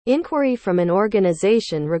Inquiry from an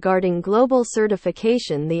organization regarding global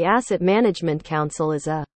certification. The Asset Management Council is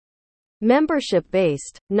a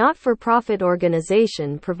membership-based, not-for-profit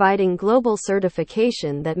organization providing global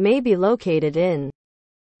certification that may be located in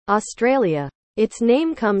Australia. Its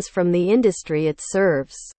name comes from the industry it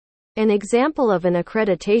serves. An example of an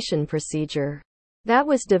accreditation procedure that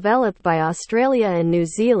was developed by Australia and New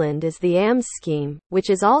Zealand is the AMS scheme, which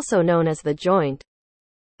is also known as the Joint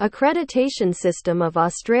Accreditation System of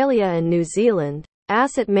Australia and New Zealand,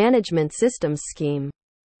 Asset Management Systems Scheme.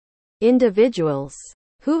 Individuals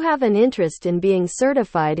who have an interest in being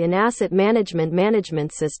certified in asset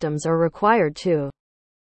management systems are required to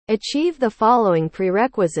achieve the following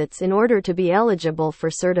prerequisites in order to be eligible for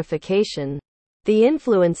certification. The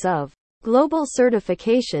influence of global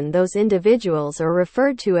certification. Those individuals are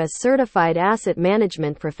referred to as certified asset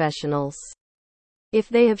management professionals if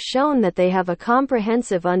they have shown that they have a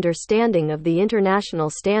comprehensive understanding of the international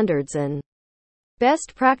standards and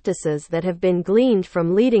best practices that have been gleaned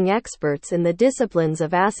from leading experts in the disciplines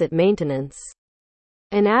of asset maintenance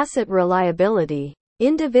and asset reliability.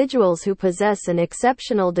 Individuals who possess an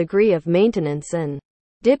exceptional degree of maintenance and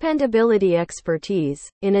dependability expertise,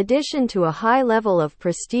 in addition to a high level of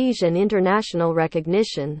prestige and international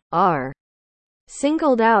recognition, are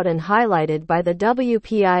singled out and highlighted by the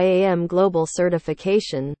WPIAM Global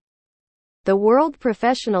Certification. The World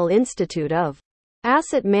Professional Institute of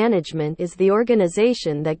Asset Management is the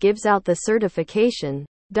organization that gives out the certification,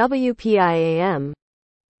 WPIAM.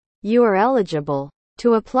 You are eligible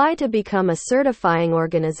to apply to become a certifying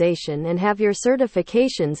organization and have your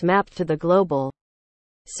certifications mapped to the Global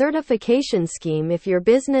Certification Scheme if your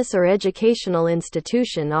business or educational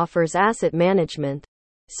institution offers asset management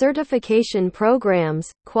certification programs,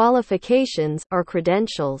 qualifications, or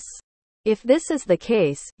credentials. If this is the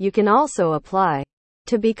case, you can also apply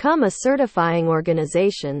to become a certifying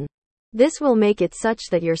organization. This will make it such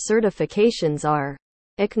that your certifications are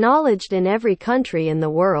acknowledged in every country in the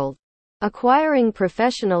world. Acquiring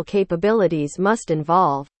professional capabilities must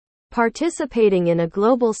involve participating in a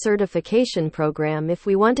global certification program if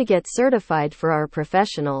we want to get certified for our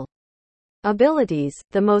professional abilities.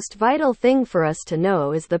 The most vital thing for us to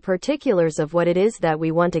know is the particulars of what it is that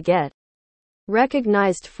we want to get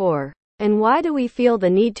recognized for. And why do we feel the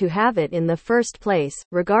need to have it in the first place,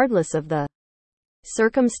 regardless of the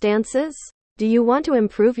circumstances? Do you want to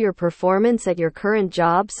improve your performance at your current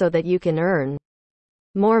job so that you can earn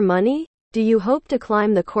more money? Do you hope to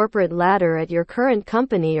climb the corporate ladder at your current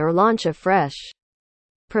company or launch a fresh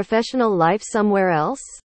professional life somewhere else?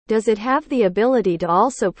 Does it have the ability to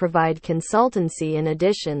also provide consultancy in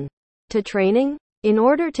addition to training, in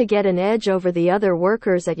order to get an edge over the other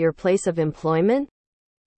workers at your place of employment?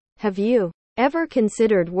 Have you ever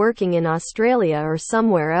considered working in Australia or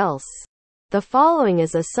somewhere else? The following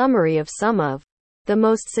is a summary of some of the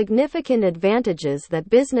most significant advantages that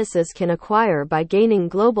businesses can acquire by gaining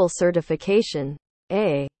global certification.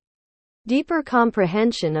 A deeper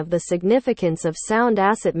comprehension of the significance of sound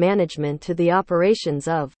asset management to the operations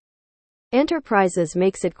of enterprises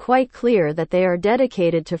makes it quite clear that they are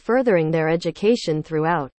dedicated to furthering their education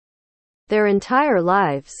throughout their entire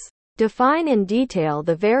lives. Define in detail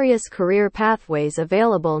the various career pathways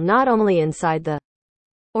available not only inside the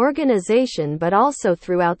organization but also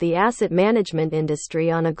throughout the asset management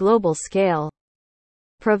industry on a global scale.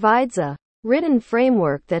 Provides a written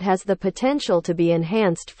framework that has the potential to be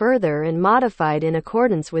enhanced further and modified in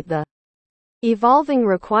accordance with the evolving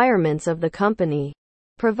requirements of the company.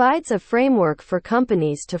 Provides a framework for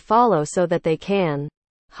companies to follow so that they can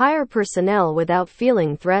hire personnel without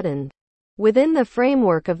feeling threatened. Within the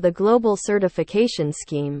framework of the Global Certification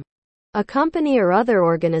Scheme, a company or other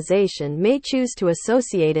organization may choose to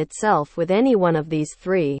associate itself with any one of these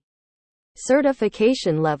three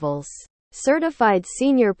certification levels. Certified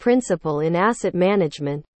Senior Principal in Asset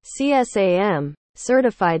Management, CSAM,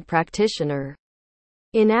 Certified Practitioner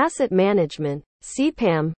in Asset Management,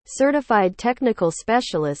 CPAM, Certified Technical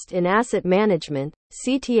Specialist in Asset Management,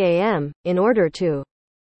 CTAM. In order to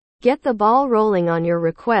get the ball rolling on your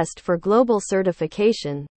request for global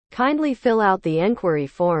certification, kindly fill out the enquiry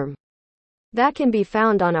form that can be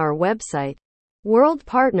found on our website. World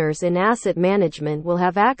Partners in Asset Management will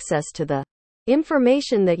have access to the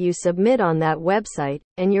information that you submit on that website,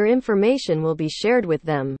 and your information will be shared with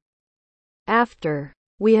them. After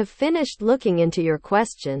we have finished looking into your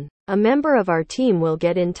question, a member of our team will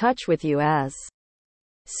get in touch with you as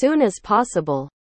soon as possible.